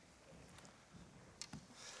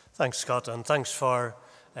Thanks, Scott, and thanks for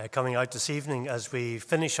coming out this evening as we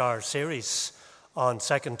finish our series on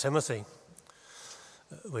 2 Timothy.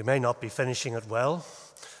 We may not be finishing it well,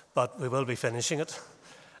 but we will be finishing it.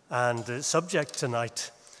 And the subject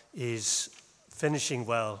tonight is finishing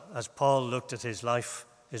well, as Paul looked at his life,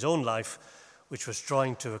 his own life, which was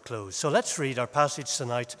drawing to a close. So let's read our passage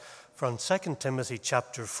tonight from 2 Timothy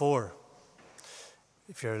chapter 4.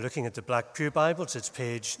 If you're looking at the Black Pew Bibles, it's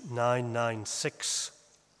page 996.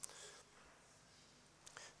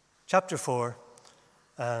 Chapter 4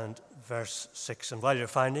 and verse 6. And while you're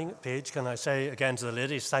finding a page, can I say again to the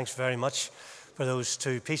ladies, thanks very much for those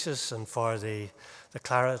two pieces and for the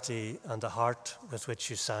clarity and the heart with which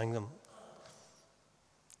you sang them.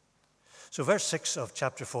 So verse 6 of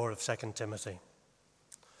chapter 4 of 2 Timothy.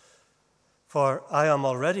 For I am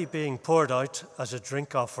already being poured out as a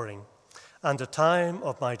drink offering, and the time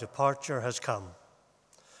of my departure has come.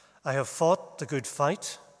 I have fought the good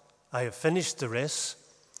fight, I have finished the race,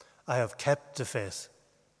 I have kept the faith.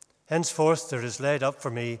 Henceforth there is laid up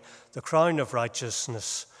for me the crown of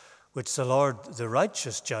righteousness, which the Lord, the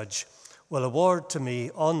righteous judge, will award to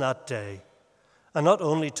me on that day, and not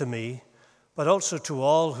only to me, but also to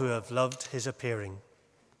all who have loved his appearing.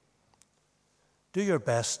 Do your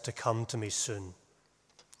best to come to me soon.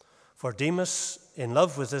 For Demas, in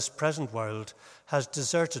love with this present world, has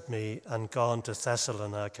deserted me and gone to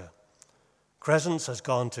Thessalonica. Crescens has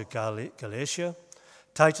gone to Galatia,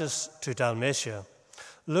 Titus to Dalmatia.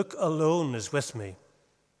 Luke alone is with me.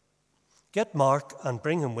 Get Mark and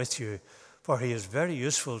bring him with you, for he is very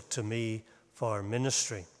useful to me for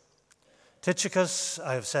ministry. Tychicus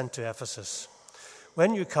I have sent to Ephesus.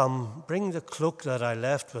 When you come, bring the cloak that I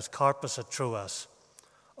left with Carpus at Troas,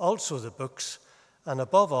 also the books, and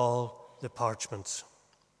above all, the parchments.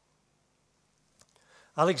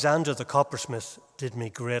 Alexander the coppersmith did me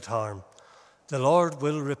great harm. The Lord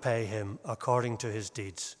will repay him according to his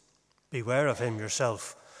deeds. Beware of him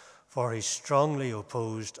yourself, for he strongly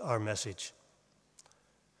opposed our message.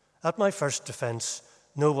 At my first defense,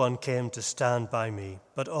 no one came to stand by me,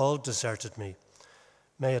 but all deserted me.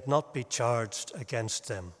 May it not be charged against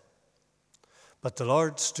them. But the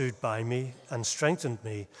Lord stood by me and strengthened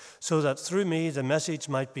me, so that through me the message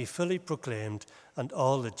might be fully proclaimed and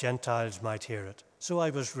all the Gentiles might hear it. So I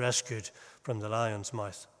was rescued from the lion's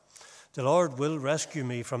mouth. The Lord will rescue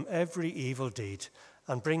me from every evil deed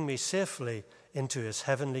and bring me safely into his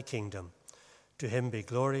heavenly kingdom. To him be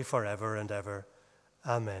glory forever and ever.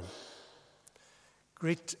 Amen.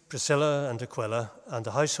 Greet Priscilla and Aquila and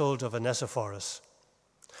the household of Onesiphorus.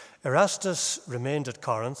 Erastus remained at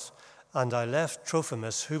Corinth, and I left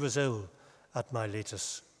Trophimus, who was ill, at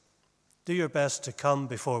Miletus. Do your best to come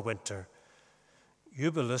before winter.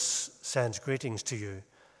 Eubulus sends greetings to you,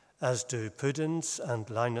 as do Pudens and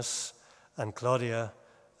Linus and Claudia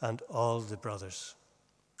and all the brothers.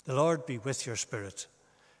 The Lord be with your spirit.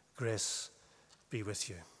 Grace be with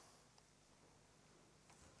you.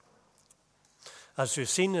 As we've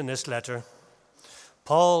seen in this letter,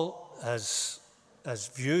 Paul has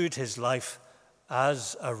viewed his life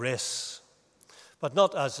as a race, but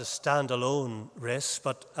not as a standalone race,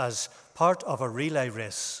 but as part of a relay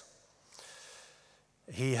race.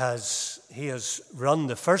 He has run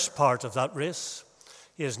the first part of that race.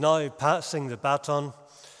 He is now passing the baton,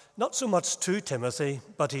 not so much to Timothy,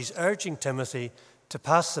 but he's urging Timothy to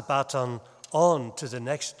pass the baton on to the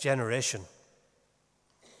next generation.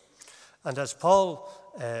 And as Paul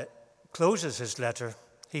closes his letter,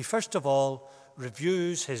 he first of all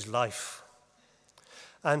reviews his life.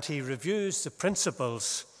 And he reviews the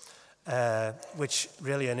principles which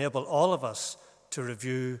really enable all of us to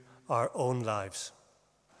review our own lives.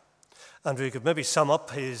 And we could maybe sum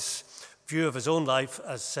up his view of his own life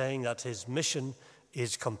as saying that his mission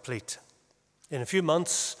is complete. In a few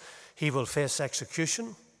months, he will face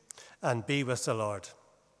execution and be with the Lord.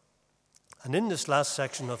 And in this last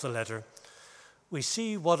section of the letter, we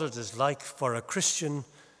see what it is like for a Christian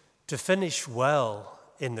to finish well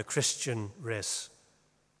in the Christian race.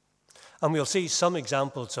 And we'll see some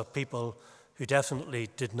examples of people who definitely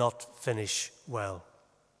did not finish well.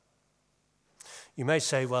 You may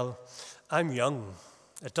say, well, I'm young.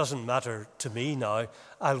 It doesn't matter to me now.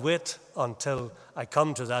 I'll wait until I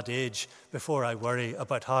come to that age before I worry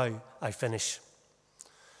about how I finish.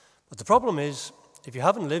 But the problem is, if you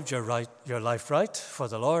haven't lived your life right for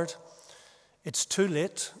the Lord, it's too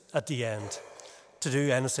late at the end to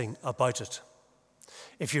do anything about it.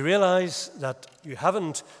 If you realize that you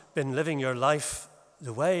haven't been living your life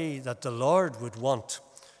the way that the Lord would want,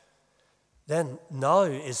 then now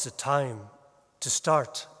is the time to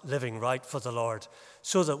start living right for the Lord,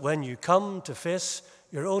 so that when you come to face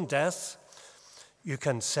your own death, you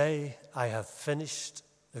can say, I have finished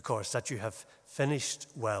the course, that you have finished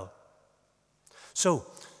well. So,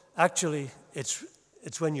 actually, it's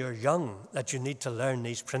when you're young that you need to learn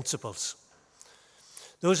these principles.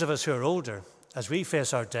 Those of us who are older, as we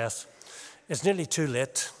face our death, it's nearly too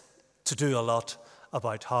late to do a lot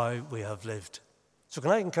about how we have lived. So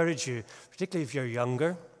can I encourage you, particularly if you're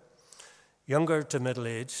younger to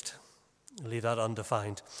middle-aged, leave that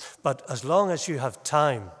undefined, but as long as you have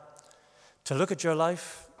time to look at your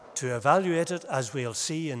life, to evaluate it, as we'll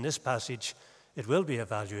see in this passage, it will be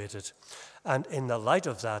evaluated, and in the light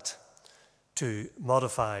of that, to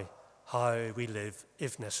modify how we live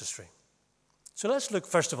if necessary. So let's look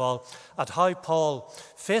first of all at how Paul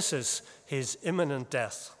faces his imminent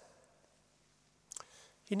death.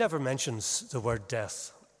 He never mentions the word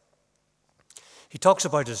death. He talks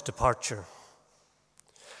about his departure.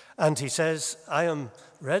 And he says, I am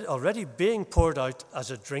already being poured out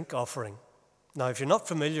as a drink offering. Now, if you're not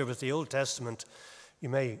familiar with the Old Testament, you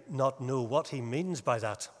may not know what he means by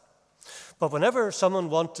that. But whenever someone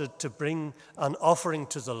wanted to bring an offering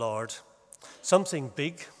to the Lord, something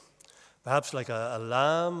big, perhaps like a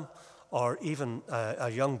lamb or even a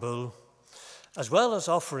young bull, as well as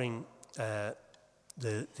offering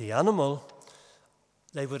the animal,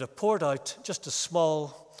 they would have poured out just a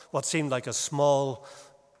small, what seemed like a small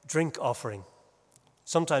drink offering,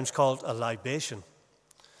 sometimes called a libation.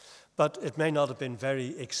 But it may not have been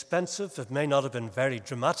very expensive, it may not have been very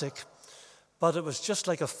dramatic, but it was just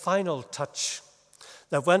like a final touch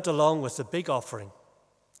that went along with the big offering.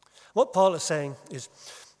 What Paul is saying is,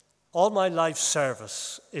 all my life's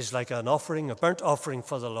service is like an offering, a burnt offering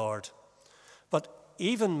for the Lord. But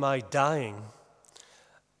even my dying,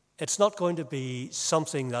 it's not going to be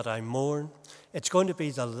something that I mourn. It's going to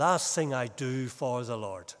be the last thing I do for the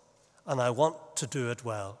Lord. And I want to do it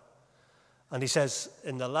well. And he says,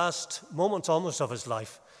 in the last moments almost of his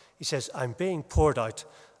life, he says, I'm being poured out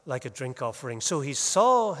like a drink offering. So he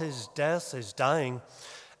saw his death, his dying,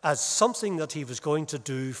 as something that he was going to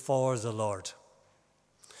do for the Lord.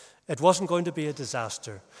 It wasn't going to be a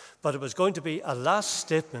disaster, but it was going to be a last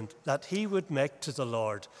statement that he would make to the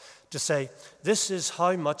Lord to say, this is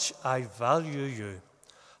how much I value you,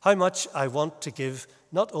 how much I want to give,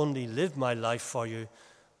 not only live my life for you,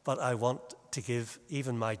 but I want to give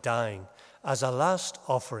even my dying as a last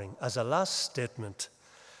offering, as a last statement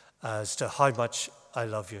as to how much I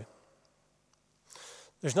love you.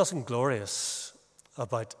 There's nothing glorious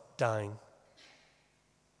about dying.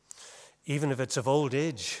 Even if it's of old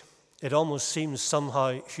age, it almost seems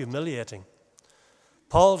somehow humiliating.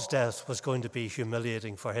 Paul's death was going to be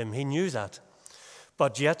humiliating for him. He knew that.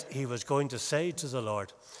 But yet he was going to say to the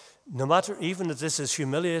Lord, no matter even if this is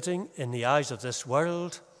humiliating in the eyes of this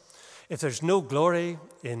world, if there's no glory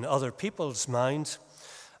in other people's minds,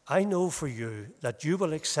 I know for you that you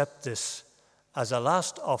will accept this as a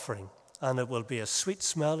last offering, and it will be a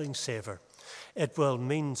sweet-smelling savor. It will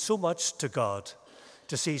mean so much to God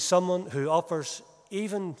to see someone who offers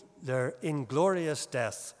even their inglorious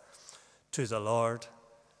death to the Lord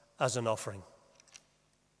as an offering.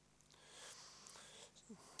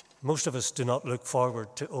 Most of us do not look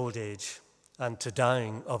forward to old age and to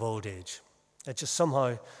dying of old age. It just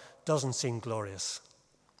somehow doesn't seem glorious.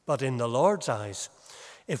 But in the Lord's eyes,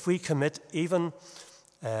 if we commit even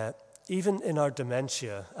in our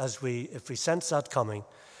dementia, if we sense that coming,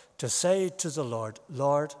 to say to the Lord,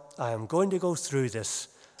 Lord, I am going to go through this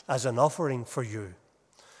as an offering for you.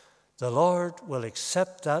 The Lord will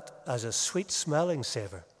accept that as a sweet-smelling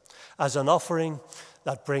savor, as an offering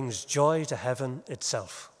that brings joy to heaven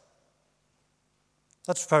itself.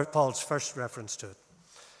 That's Paul's first reference to it.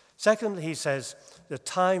 Secondly, he says, the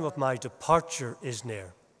time of my departure is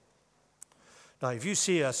near. Now, if you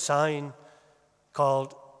see a sign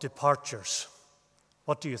called departures,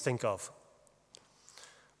 what do you think of?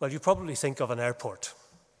 Well, you probably think of an airport.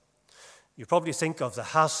 You probably think of the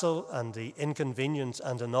hassle and the inconvenience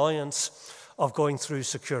and annoyance of going through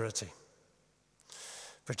security,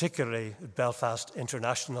 particularly at Belfast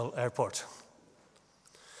International Airport.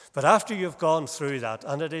 But after you've gone through that,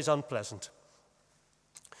 and it is unpleasant,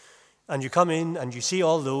 and you come in and you see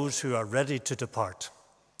all those who are ready to depart,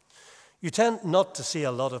 you tend not to see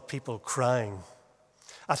a lot of people crying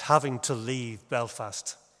at having to leave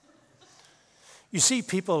Belfast. You see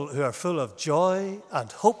people who are full of joy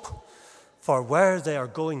and hope for where they are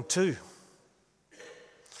going to.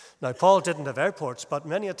 Now, Paul didn't have airports, but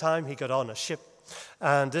many a time he got on a ship.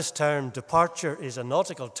 And this term, departure, is a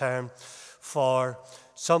nautical term for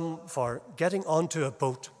getting onto a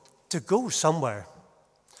boat to go somewhere.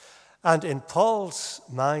 And in Paul's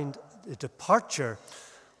mind, the departure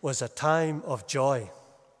was a time of joy.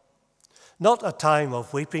 Not a time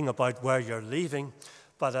of weeping about where you're leaving,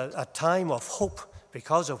 but a time of hope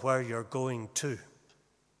because of where you're going to.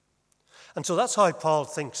 And so that's how Paul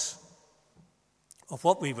thinks of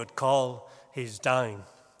what we would call his dying.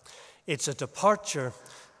 It's a departure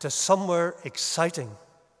to somewhere exciting,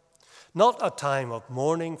 not a time of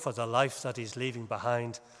mourning for the life that he's leaving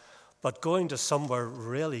behind, but going to somewhere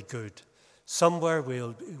really good, somewhere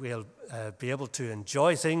we'll be able to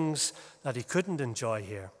enjoy things that he couldn't enjoy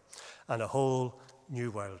here, and a whole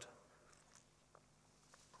new world.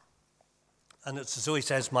 And it's as though he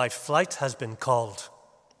says, my flight has been called.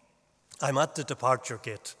 I'm at the departure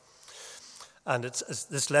gate. And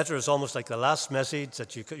this letter is almost like the last message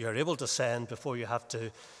that you're able to send before you have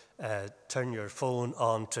to turn your phone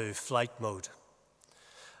on to flight mode.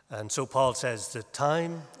 And so Paul says, the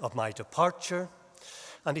time of my departure,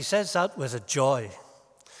 and he says that with a joy,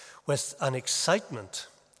 with an excitement,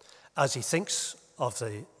 as he thinks of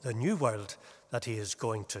the new world that he is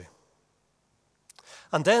going to.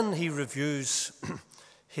 And then he reviews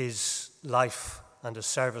his life and his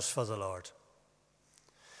service for the Lord.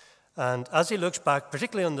 And as he looks back,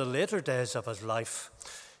 particularly on the later days of his life,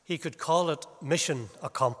 he could call it mission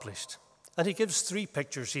accomplished. And he gives 3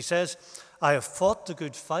 pictures. He says, I have fought the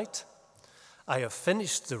good fight, I have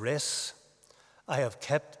finished the race, I have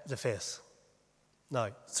kept the faith. Now,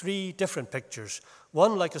 3 different pictures,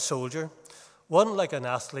 one like a soldier, one like an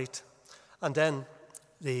athlete, and then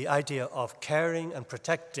the idea of caring and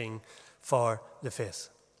protecting for the faith.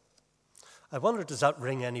 I wonder, does that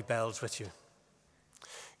ring any bells with you?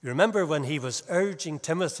 You remember when he was urging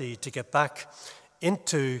Timothy to get back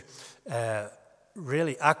into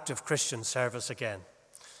really active Christian service again.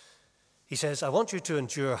 He says, I want you to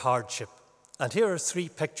endure hardship. And here are 3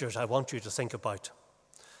 pictures I want you to think about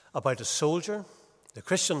a soldier, the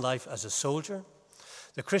Christian life as a soldier,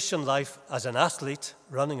 the Christian life as an athlete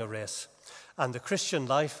running a race, and the Christian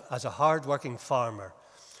life as a hard-working farmer,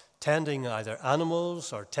 tending either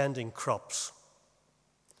animals or tending crops.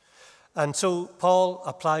 And so Paul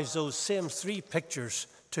applies those same 3 pictures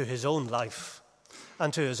to his own life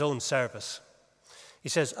and to his own service. He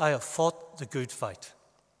says, I have fought the good fight.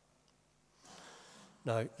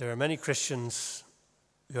 Now, there are many Christians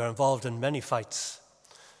who are involved in many fights,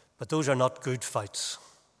 but those are not good fights.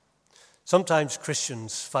 Sometimes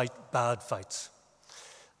Christians fight bad fights.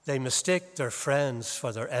 They mistake their friends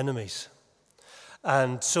for their enemies.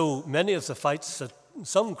 And so many of the fights that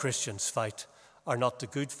some Christians fight are not the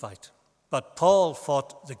good fight. But Paul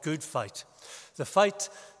fought the good fight, the fight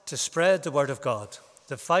to spread the word of God,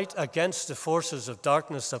 the fight against the forces of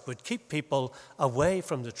darkness that would keep people away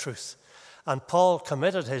from the truth. And Paul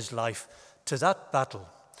committed his life to that battle,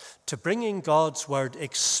 to bringing God's word,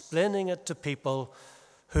 explaining it to people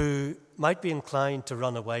who might be inclined to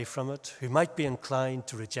run away from it, who might be inclined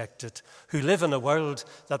to reject it, who live in a world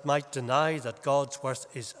that might deny that God's word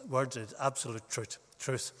is absolute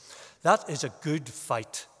truth. That is a good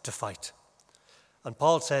fight to fight. And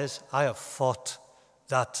Paul says, I have fought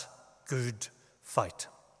that good fight.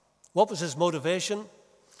 What was his motivation?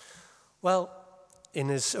 Well, in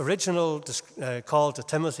his original call to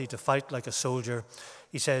Timothy to fight like a soldier,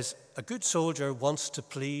 he says, a good soldier wants to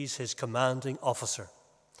please his commanding officer,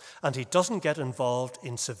 and he doesn't get involved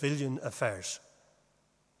in civilian affairs.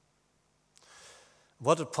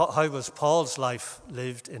 How was Paul's life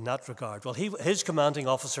lived in that regard? Well, his commanding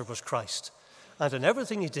officer was Christ. And in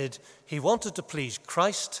everything he did, he wanted to please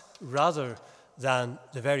Christ rather than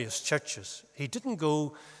the various churches. He didn't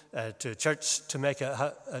go to church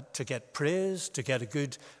to get praise, to get a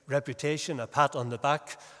good reputation, a pat on the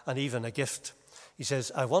back, and even a gift. He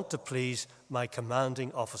says, I want to please my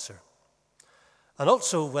commanding officer. And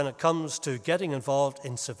also when it comes to getting involved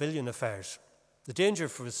in civilian affairs, the danger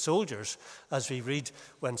for soldiers, as we read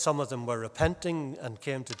when some of them were repenting and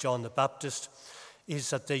came to John the Baptist,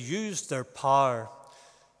 is that they used their power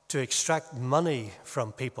to extract money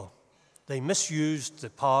from people. They misused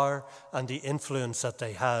the power and the influence that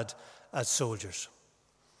they had as soldiers.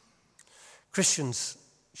 Christians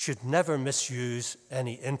should never misuse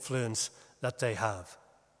any influence that they have.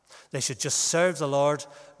 They should just serve the Lord,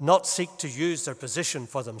 not seek to use their position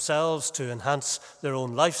for themselves to enhance their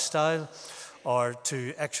own lifestyle or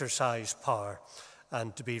to exercise power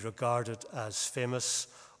and to be regarded as famous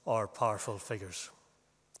or powerful figures.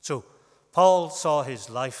 So, Paul saw his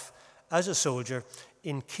life as a soldier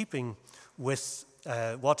in keeping with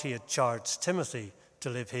what he had charged Timothy to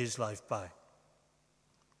live his life by.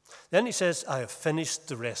 Then he says, I have finished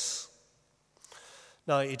the race.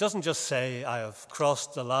 Now, he doesn't just say, I have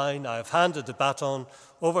crossed the line, I have handed the baton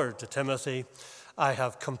over to Timothy, I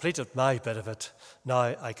have completed my bit of it,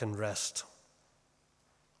 now I can rest.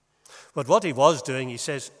 But what he was doing, he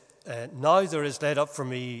says, now there is laid up for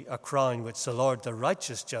me a crown which the Lord, the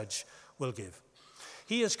righteous judge, will give.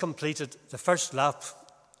 He has completed the first lap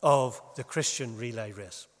of the Christian relay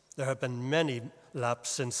race. There have been many laps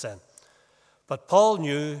since then. But Paul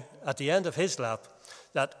knew at the end of his lap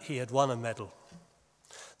that he had won a medal.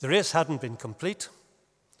 The race hadn't been complete,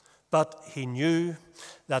 but he knew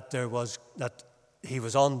that he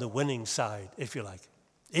was on the winning side, if you like.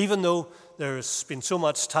 Even though there's been so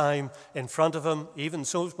much time in front of him, even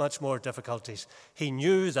so much more difficulties, he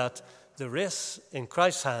knew that the race in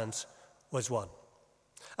Christ's hands was won,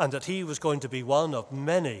 and that he was going to be one of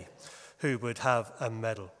many who would have a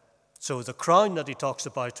medal. So the crown that he talks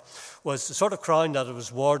about was the sort of crown that was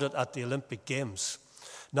awarded at the Olympic Games.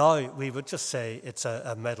 Now we would just say it's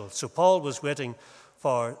a medal. So Paul was waiting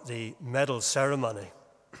for the medal ceremony.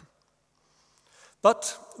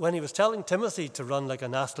 But when he was telling Timothy to run like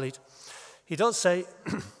an athlete, he does say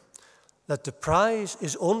that the prize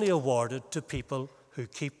is only awarded to people who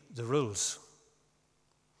keep the rules.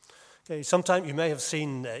 Okay, sometimes you may have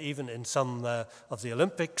seen, even in some of the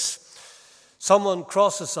Olympics, someone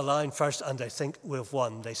crosses the line first and they think we've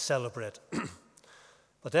won, they celebrate.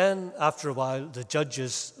 But then, after a while, the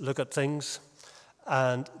judges look at things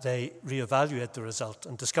and they reevaluate the result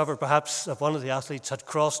and discover perhaps that one of the athletes had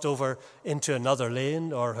crossed over into another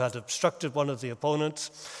lane or had obstructed one of the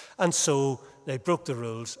opponents, and so they broke the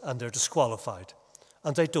rules and they're disqualified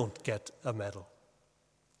and they don't get a medal.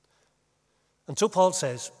 And so Paul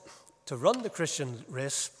says, to run the Christian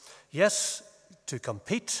race, yes, to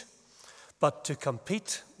compete, but to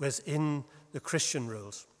compete within the Christian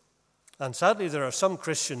rules. And sadly, there are some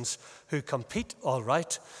Christians who compete all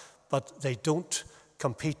right, but they don't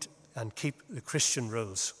compete and keep the Christian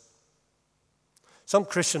rules. Some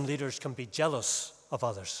Christian leaders can be jealous of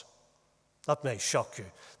others. That may shock you,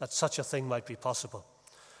 that such a thing might be possible,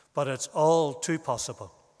 but it's all too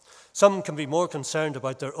possible. Some can be more concerned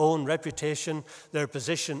about their own reputation, their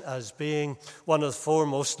position as being one of the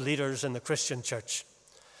foremost leaders in the Christian church.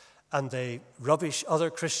 And they rubbish other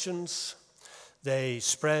Christians, they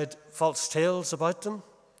spread false tales about them,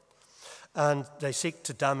 and they seek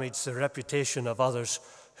to damage the reputation of others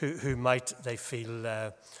who might, they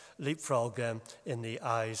feel, leapfrog in the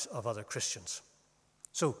eyes of other Christians.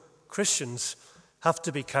 So Christians have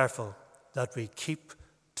to be careful that we keep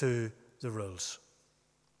to the rules.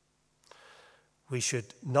 We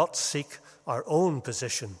should not seek our own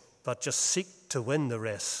position, but just seek to win the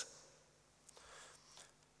race.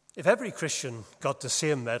 If every Christian got the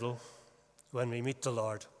same medal when we meet the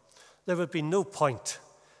Lord, there would be no point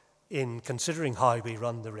in considering how we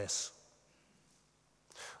run the race.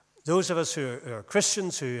 Those of us who are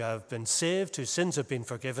Christians, who have been saved, whose sins have been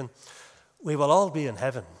forgiven, we will all be in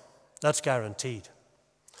heaven. That's guaranteed.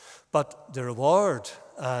 But the reward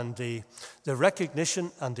and the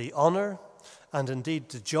recognition and the honor, and indeed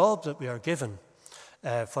the job that we are given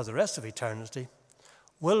for the rest of eternity,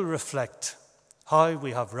 will reflect how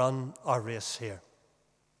we have run our race here.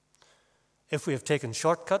 If we have taken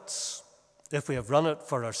shortcuts, if we have run it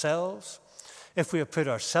for ourselves, if we have put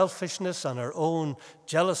our selfishness and our own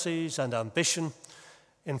jealousies and ambition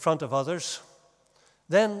in front of others,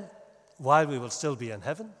 then while we will still be in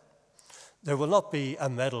heaven, there will not be a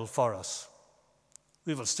medal for us.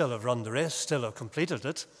 We will still have run the race, still have completed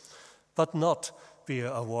it, but not be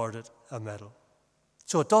awarded a medal.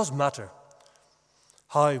 So it does matter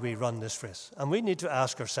how we run this race. And we need to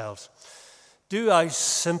ask ourselves, do I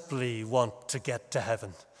simply want to get to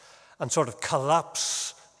heaven and sort of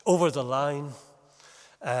collapse over the line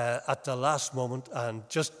at the last moment and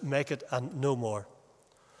just make it and no more?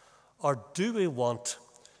 Or do we want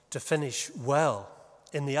to finish well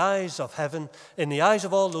in the eyes of heaven, in the eyes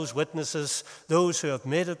of all those witnesses, those who have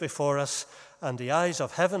made it before us, and the eyes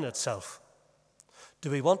of heaven itself?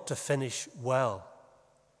 Do we want to finish well?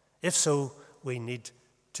 If so, we need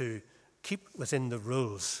to keep within the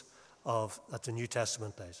rules that the New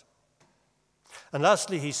Testament lays. And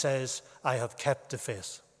lastly, he says, I have kept the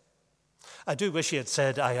faith. I do wish he had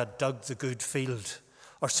said, I had dug the good field,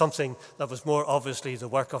 or something that was more obviously the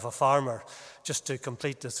work of a farmer, just to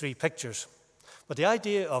complete the three pictures. But the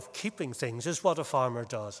idea of keeping things is what a farmer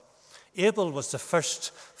does. Abel was the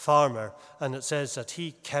first farmer, and it says that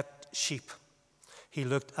he kept sheep. He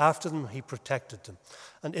looked after them, he protected them.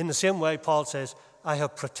 And in the same way, Paul says, I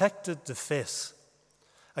have protected the faith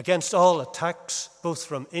against all attacks, both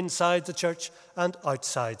from inside the church and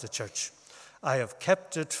outside the church. I have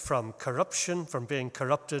kept it from corruption, from being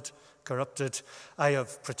corrupted. I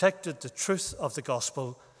have protected the truth of the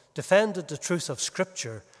gospel, defended the truth of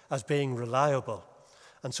Scripture as being reliable.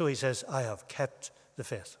 And so he says, I have kept the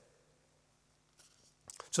faith.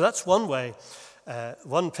 So that's one way,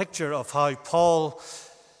 one picture of how Paul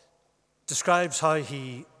describes how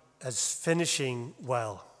he is finishing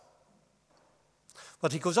well.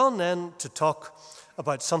 But he goes on then to talk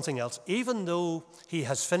about something else. Even though he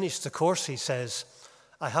has finished the course, he says,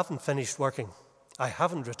 I haven't finished working. I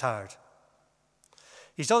haven't retired.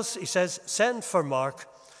 He says, send for Mark,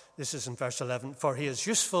 this is in verse 11, for he is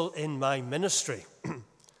useful in my ministry.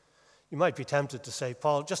 You might be tempted to say,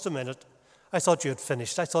 Paul, just a minute. I thought you had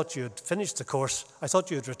finished. I thought you had finished the course. I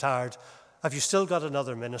thought you had retired. Have you still got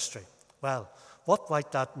another ministry? Well, what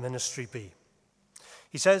might that ministry be?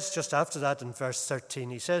 He says just after that in verse 13,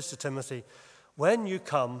 he says to Timothy, when you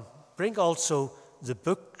come, bring also the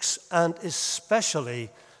books and especially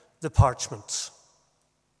the parchments.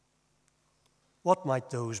 What might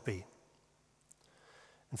those be?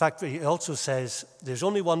 In fact, he also says, there's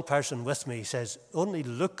only one person with me. He says, only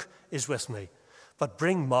Luke is with me, but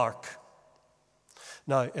bring Mark.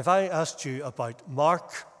 Now, if I asked you about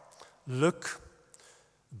Mark, Luke,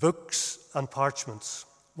 books and parchments,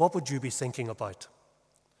 what would you be thinking about?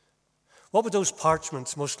 What would those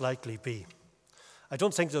parchments most likely be? I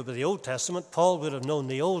don't think they would be the Old Testament. Paul would have known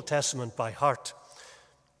the Old Testament by heart.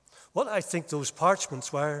 What I think those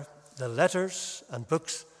parchments were, the letters and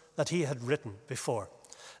books that he had written before,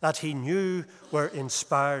 that he knew were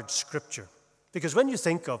inspired scripture. Because when you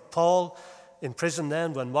think of Paul in prison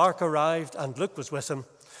then, when Mark arrived and Luke was with him,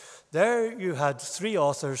 there you had three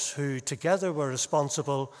authors who together were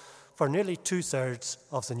responsible for nearly 2/3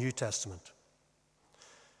 of the New Testament.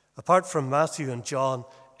 Apart from Matthew and John,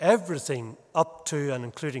 everything up to and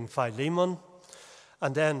including Philemon,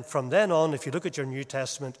 and then from then on, if you look at your New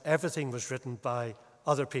Testament, everything was written by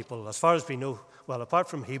other people. As far as we know, well, apart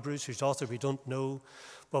from Hebrews, whose author we don't know,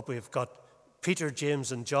 but we've got Peter,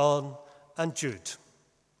 James, and John, and Jude.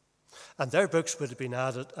 And their books would have been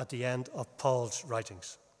added at the end of Paul's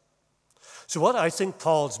writings. So what I think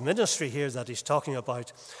Paul's ministry here that he's talking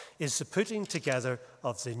about is the putting together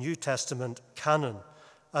of the New Testament canon,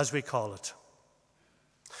 as we call it.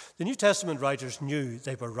 The New Testament writers knew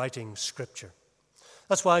they were writing scripture.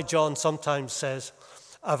 That's why John sometimes says,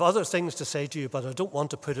 I have other things to say to you, but I don't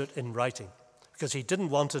want to put it in writing, because he didn't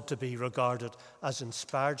want it to be regarded as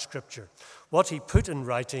inspired scripture. What he put in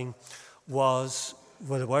writing were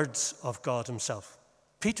the words of God himself.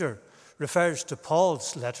 Peter refers to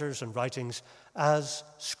Paul's letters and writings as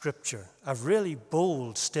scripture, a really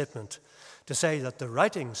bold statement to say that the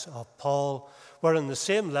writings of Paul were on the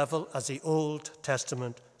same level as the Old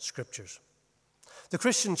Testament scriptures. The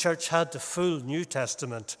Christian church had the full New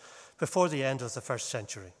Testament before the end of the first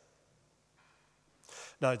century.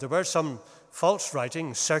 Now, there were some false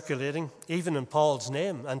writings circulating, even in Paul's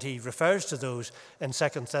name, and he refers to those in 2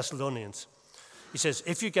 Thessalonians. He says,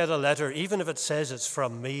 if you get a letter, even if it says it's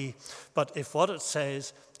from me, but if what it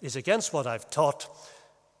says is against what I've taught,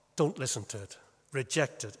 don't listen to it.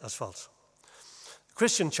 Reject it as false. The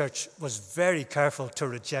Christian church was very careful to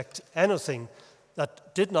reject anything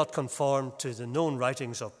that did not conform to the known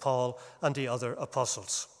writings of Paul and the other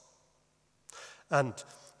apostles. And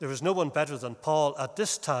there was no one better than Paul at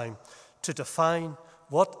this time to define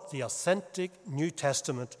what the authentic New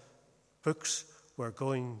Testament books were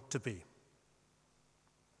going to be.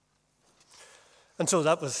 And so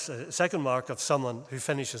that was a second mark of someone who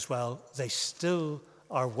finishes well. They still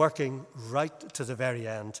are working right to the very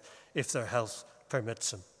end if their health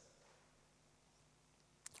permits them.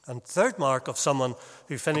 And third mark of someone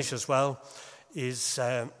who finishes well is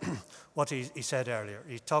what he said earlier.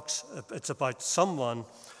 It's about someone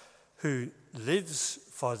who lives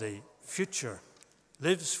for the future,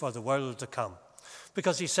 lives for the world to come.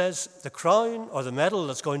 Because he says the crown or the medal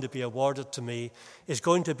that's going to be awarded to me is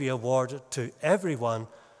going to be awarded to everyone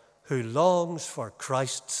who longs for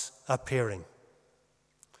Christ's appearing,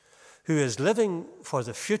 who is living for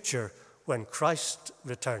the future when Christ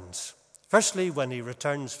returns. Firstly, when he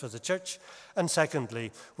returns for the church, and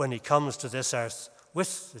secondly, when he comes to this earth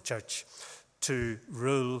with the church to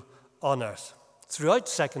rule on earth. Throughout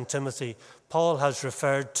 2 Timothy, Paul has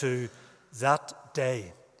referred to that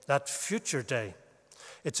day, that future day.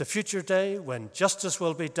 It's a future day when justice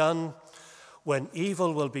will be done, when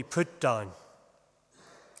evil will be put down.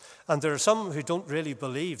 And there are some who don't really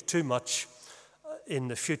believe too much in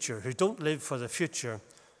the future, who don't live for the future.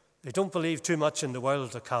 They don't believe too much in the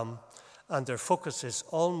world to come, and their focus is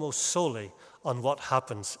almost solely on what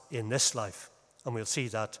happens in this life. And we'll see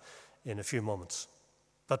that in a few moments.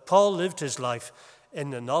 But Paul lived his life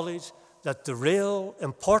in the knowledge that the real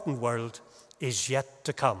important world is yet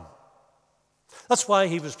to come. That's why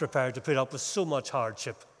he was prepared to put up with so much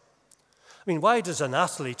hardship. I mean, why does an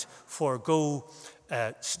athlete forego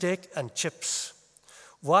steak and chips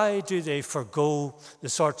Why do they forgo the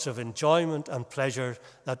sorts of enjoyment and pleasure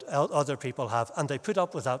that other people have? And they put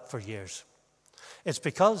up with that for years. It's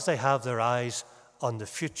because they have their eyes on the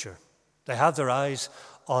future. They have their eyes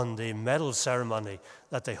on the medal ceremony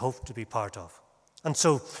that they hope to be part of. And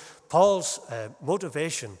so Paul's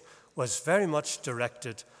motivation was very much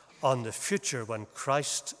directed on the future when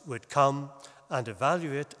Christ would come and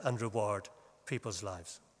evaluate and reward people's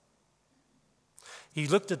lives. He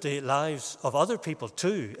looked at the lives of other people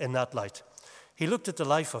too in that light. He looked at the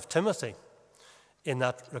life of Timothy in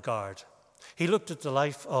that regard. He looked at the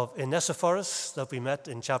life of Onesiphorus that we met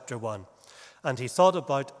in chapter 1. And he thought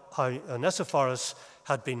about how Onesiphorus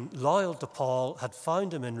had been loyal to Paul, had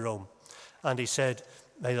found him in Rome. And he said,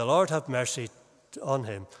 may the Lord have mercy on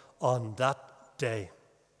him on that day.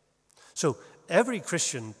 So every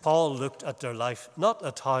Christian, Paul looked at their life, not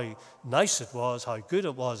at how nice it was, how good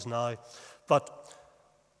it was now, but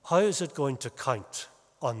how is it going to count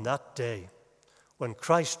on that day when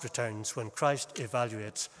Christ returns, when Christ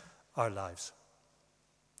evaluates our lives?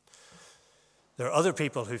 There are other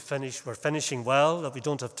people who were finishing well that we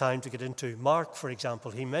don't have time to get into. Mark, for example,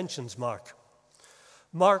 he mentions Mark.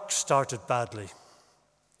 Mark started badly,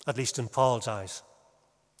 at least in Paul's eyes,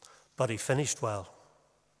 but he finished well.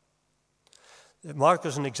 Mark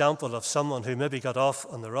is an example of someone who maybe got off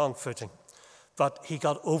on the wrong footing, but he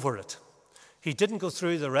got over it. He didn't go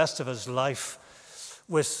through the rest of his life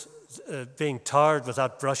with being tarred with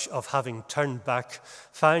that brush of having turned back,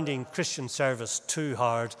 finding Christian service too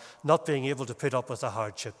hard, not being able to put up with the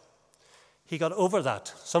hardship. He got over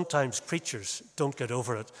that. Sometimes preachers don't get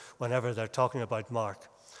over it whenever they're talking about Mark.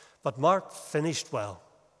 But Mark finished well.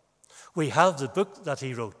 We have the book that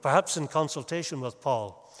he wrote, perhaps in consultation with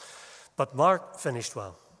Paul. But Mark finished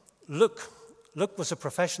well. Luke was a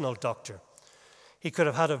professional doctor. He could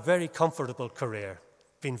have had a very comfortable career,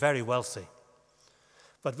 been very wealthy.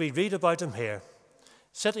 But we read about him here,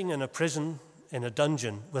 sitting in a prison, in a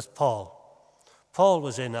dungeon with Paul. Paul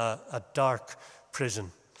was in a dark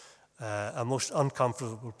prison, a most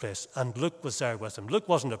uncomfortable place, and Luke was there with him. Luke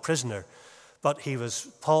wasn't a prisoner, but he was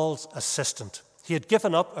Paul's assistant. He had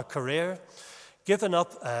given up a career, given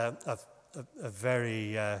up a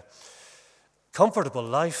very comfortable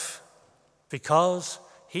life, because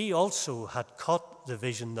he also had caught the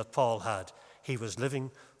vision that Paul had. He was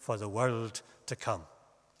living for the world to come.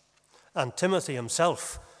 And Timothy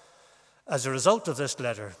himself, as a result of this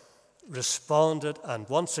letter, responded and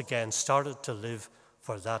once again started to live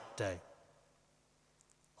for that day.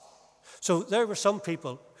 So there were some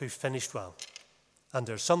people who finished well, and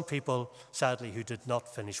there are some people, sadly, who did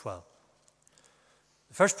not finish well.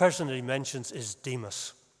 The first person that he mentions is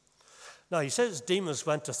Demas. Now, he says Demas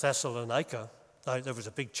went to Thessalonica. Now, there was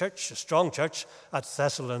a big church, a strong church at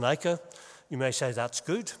Thessalonica. You may say that's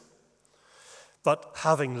good. But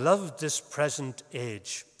having loved this present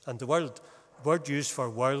age, and the word used for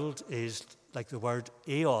world is like the word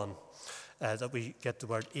aeon, that we get the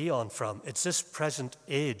word aeon from. It's this present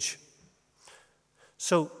age.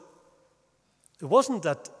 So it wasn't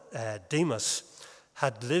that Demas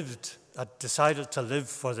had decided to live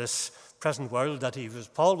for this present world, that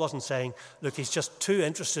Paul wasn't saying, look, he's just too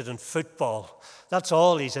interested in football. That's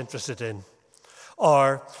all he's interested in.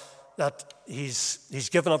 Or that he's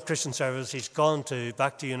given up Christian service, he's gone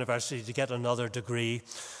back to university to get another degree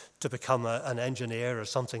to become an engineer or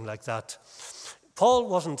something like that. Paul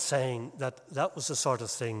wasn't saying that was the sort of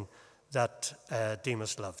thing that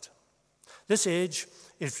Demas loved. This age,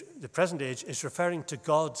 the present age, is referring to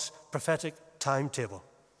God's prophetic timetable.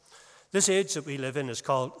 This age that we live in is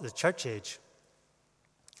called the church age.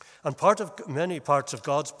 And many parts of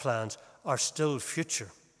God's plans are still future.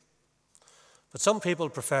 But some people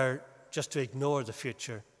prefer just to ignore the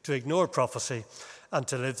future, to ignore prophecy, and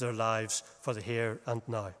to live their lives for the here and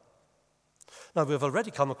now. Now, we've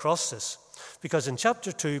already come across this, because in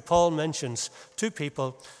chapter 2, Paul mentions two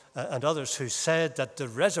people and others who said that the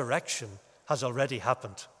resurrection has already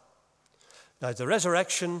happened. Now, the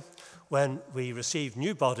resurrection, when we receive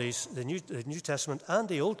new bodies, the New Testament and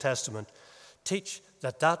the Old Testament teach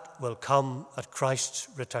that will come at Christ's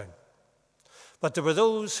return. But there were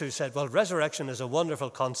those who said, well, resurrection is a wonderful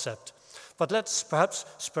concept, but let's perhaps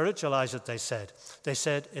spiritualize it, they said. They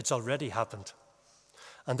said it's already happened.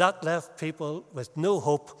 And that left people with no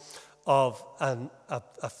hope of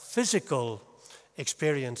a physical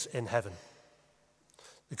experience in heaven.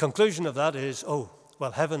 The conclusion of that is,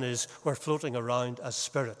 heaven is we're floating around as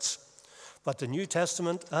spirits. But the New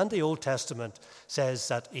Testament and the Old Testament says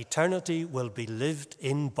that eternity will be lived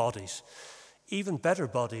in bodies, even better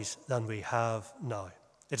bodies than we have now.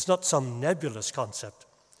 It's not some nebulous concept.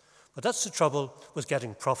 But that's the trouble with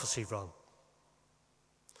getting prophecy wrong.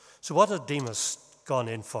 So what had Demas gone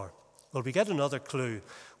in for? Well, we get another clue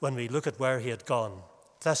when we look at where he had gone,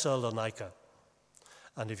 Thessalonica.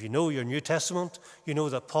 And if you know your New Testament, you know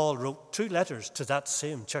that Paul wrote 2 letters to that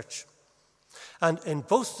same church. And in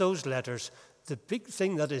both those letters, the big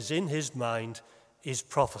thing that is in his mind is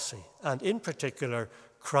prophecy, and in particular,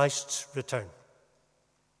 Christ's return.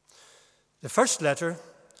 The first letter,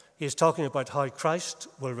 he is talking about how Christ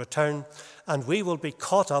will return and we will be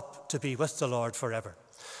caught up to be with the Lord forever.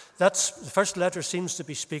 The first letter seems to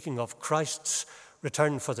be speaking of Christ's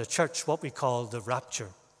return for the church, what we call the rapture.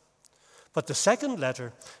 But the second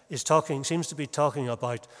letter seems to be talking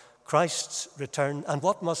about Christ's return and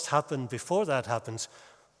what must happen before that happens,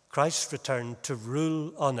 Christ's return to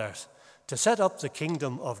rule on earth, to set up the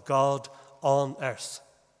kingdom of God on earth.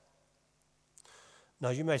 Now,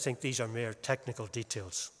 you may think these are mere technical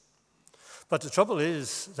details. But the trouble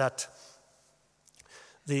is that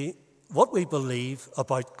what we believe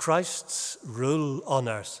about Christ's rule on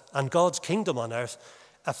earth and God's kingdom on earth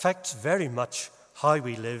affects very much how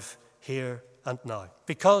we live here and now.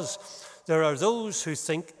 Because there are those who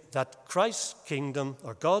think that Christ's kingdom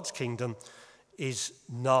or God's kingdom is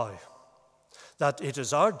now, that it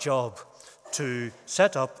is our job to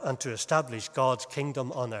set up and to establish God's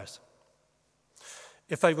kingdom on earth.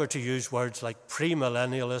 If I were to use words like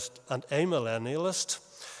premillennialist and amillennialist,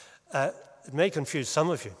 it may confuse some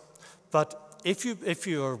of you. But if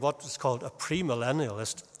you are what is called a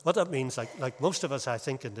premillennialist, what that means, like most of us, I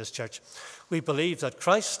think, in this church, we believe that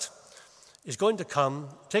Christ is going to come,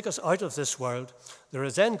 take us out of this world. There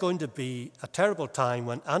is then going to be a terrible time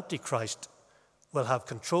when Antichrist will have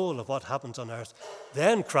control of what happens on earth.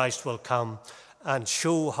 Then Christ will come and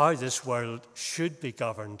show how this world should be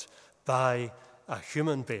governed by a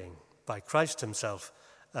human being, by Christ himself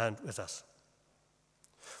and with us.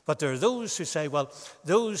 But there are those who say, well,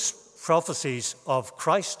 those prophecies of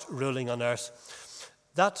Christ ruling on earth,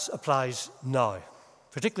 that applies now,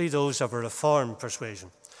 particularly those of a Reformed persuasion.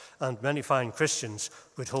 And many fine Christians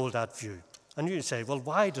would hold that view. And you say, well,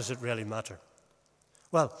 why does it really matter?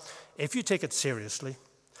 Well, if you take it seriously,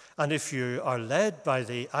 and if you are led by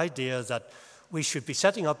the idea that we should be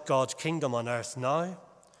setting up God's kingdom on earth now,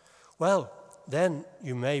 well, then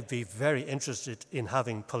you may be very interested in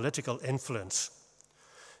having political influence.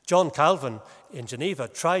 John Calvin in Geneva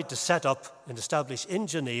tried to set up and establish in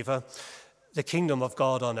Geneva the kingdom of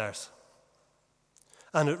God on earth.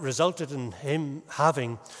 And it resulted in him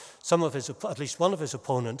having at least one of his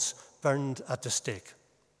opponents burned at the stake.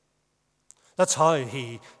 That's how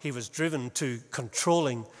he was driven to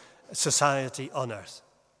controlling society on earth.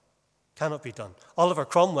 Cannot be done. Oliver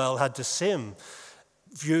Cromwell had the same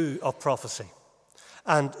view of prophecy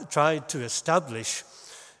and tried to establish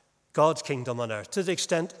God's kingdom on earth to the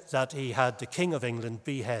extent that he had the King of England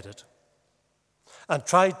beheaded and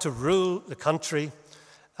tried to rule the country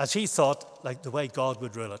as he thought, like the way God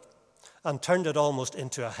would rule it, and turned it almost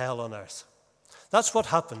into a hell on earth. That's what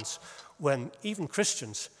happens when even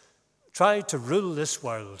Christians try to rule this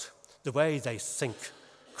world the way they think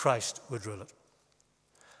Christ would rule it.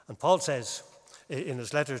 And Paul says in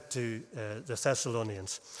his letter to the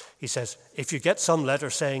Thessalonians, he says, if you get some letter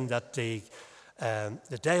saying that the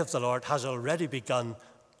day of the Lord has already begun,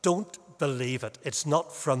 don't believe it. It's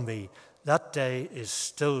not from me. That day is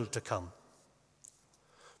still to come.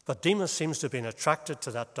 But Demas seems to have been attracted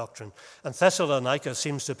to that doctrine, and Thessalonica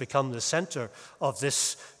seems to become the center of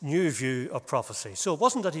this new view of prophecy. So it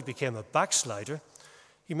wasn't that he became a backslider.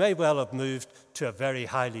 He may well have moved to a very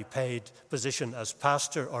highly paid position as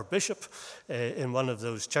pastor or bishop in one of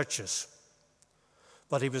those churches.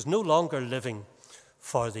 But he was no longer living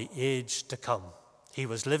for the age to come. He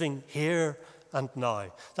was living here and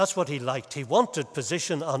now. That's what he liked. He wanted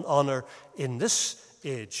position and honor in this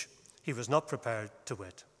age. He was not prepared to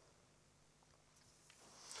wait.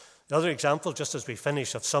 The other example, just as we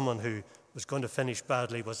finish, of someone who was going to finish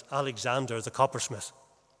badly was Alexander the coppersmith.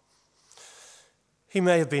 He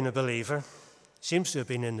may have been a believer, seems to have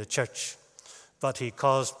been in the church, but he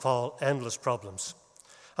caused Paul endless problems.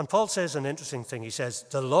 And Paul says an interesting thing. He says,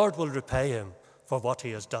 the Lord will repay him for what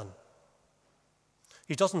he has done.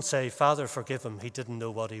 He doesn't say, Father, forgive him, he didn't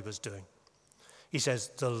know what he was doing. He says,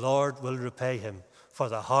 the Lord will repay him for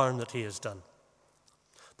the harm that he has done.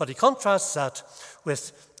 But he contrasts that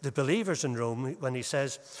with the believers in Rome when he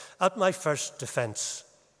says, at my first defense,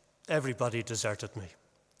 everybody deserted me.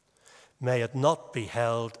 May it not be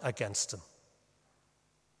held against them.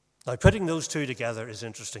 Now, putting those two together is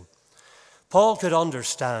interesting. Paul could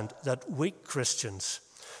understand that weak Christians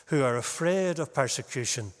who are afraid of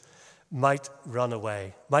persecution might run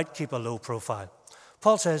away, might keep a low profile.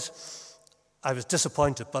 Paul says, I was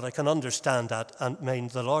disappointed, but I can understand that, and may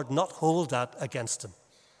the Lord not hold that against him.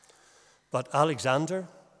 But Alexander,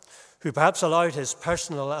 who perhaps allowed his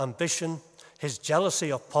personal ambition, his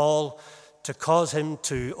jealousy of Paul, to cause him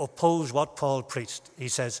to oppose what Paul preached, he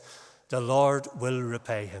says, the Lord will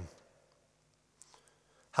repay him.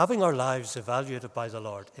 Having our lives evaluated by the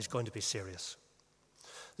Lord is going to be serious.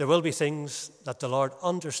 There will be things that the Lord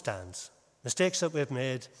understands, mistakes that we've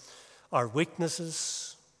made, our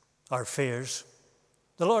weaknesses, our fears.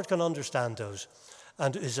 The Lord can understand those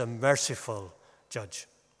and is a merciful judge.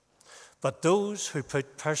 But those who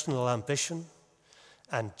put personal ambition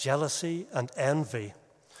and jealousy and envy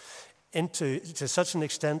to such an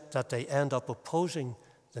extent that they end up opposing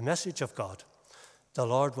the message of God, the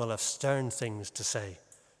Lord will have stern things to say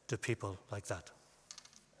to people like that.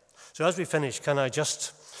 So as we finish, can I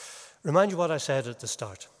just remind you what I said at the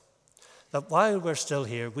start? That while we're still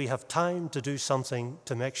here, we have time to do something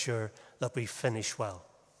to make sure that we finish well.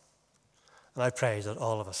 And I pray that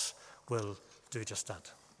all of us will do just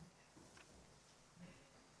that.